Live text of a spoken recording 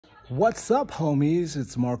What's up, homies?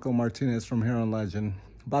 It's Marco Martinez from Hero and Legend.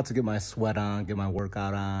 About to get my sweat on, get my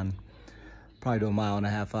workout on. Probably do a mile and a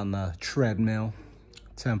half on the treadmill.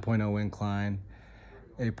 10.0 incline,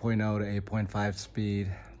 8.0 to 8.5 speed.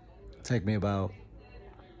 Take me about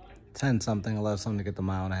 10 something, 11 something to get the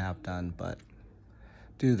mile and a half done. But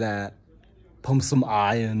do that, pump some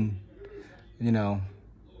iron, a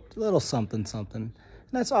little something, something.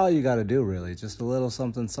 And that's all you got to do, really. Just a little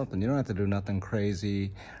something, something. You don't have to do nothing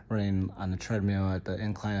crazy, running on the treadmill at the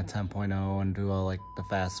incline of 10.0 and do all like the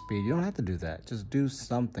fast speed. You don't have to do that. Just do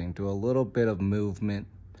something. Do a little bit of movement.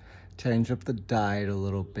 Change up the diet a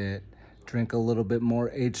little bit. Drink a little bit more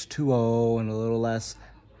H2O and a little less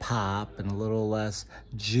pop and a little less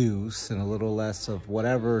juice and a little less of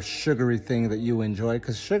whatever sugary thing that you enjoy,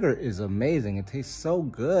 because sugar is amazing. It tastes so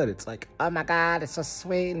good. It's like, oh my God, it's so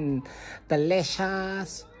sweet and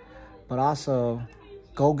delicious. But also,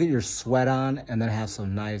 go get your sweat on and then have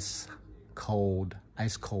some nice cold,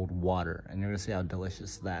 ice cold water, and you're gonna see how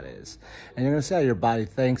delicious that is. And you're gonna see how your body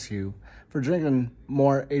thanks you for drinking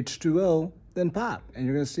more H2O than pop. And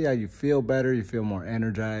you're gonna see how you feel better, you feel more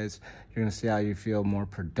energized. You're gonna see how you feel more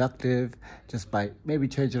productive just by maybe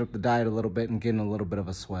changing up the diet a little bit and getting a little bit of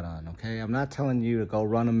a sweat on, okay? I'm not telling you to go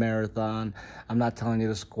run a marathon. I'm not telling you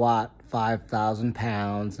to squat 5,000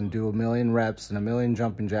 pounds and do 1,000,000 reps and 1,000,000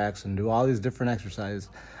 jumping jacks and do all these different exercises.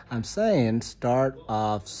 I'm saying start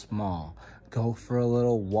off small. Go for a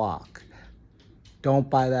little walk. Don't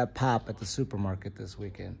buy that pop at the supermarket this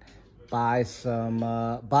weekend. Buy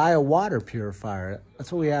a water purifier.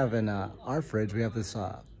 That's what we have in our fridge. We have this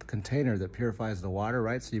container that purifies the water,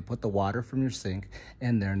 right? So you put the water from your sink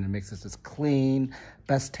in there and it makes this clean,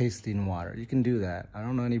 best tasting water. You can do that. I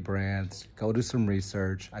don't know any brands. Go do some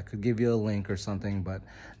research. I could give you a link or something, but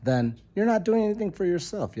then you're not doing anything for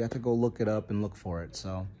yourself. You have to go look it up and look for it.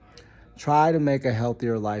 So try to make a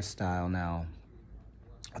healthier lifestyle now.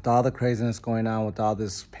 With all the craziness going on, with all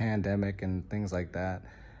this pandemic and things like that,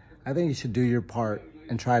 I think you should do your part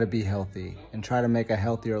and try to be healthy and try to make a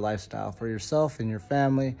healthier lifestyle for yourself and your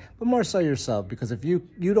family, but more so yourself, because if you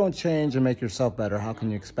don't change and make yourself better, how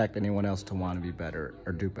can you expect anyone else to want to be better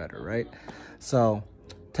or do better, right? So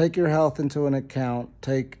take your health into an account,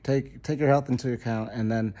 take your health into account,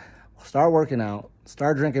 and then start working out,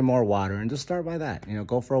 start drinking more water, and just start by that.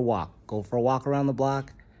 Go for a walk. Go for a walk around the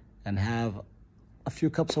block and have a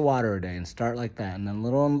few cups of water a day and start like that. And then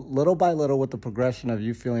little by little, with the progression of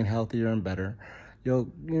you feeling healthier and better,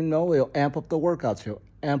 you'll amp up the workouts, you'll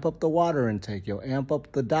amp up the water intake, you'll amp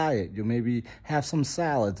up the diet. You'll maybe have some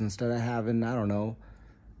salads instead of having, I don't know,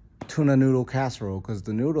 tuna noodle casserole, because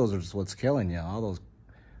the noodles are just what's killing you. All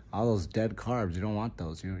those dead carbs, you don't want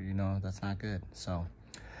those. That's not good. So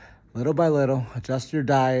little by little, adjust your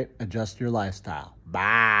diet, adjust your lifestyle.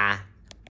 Bye.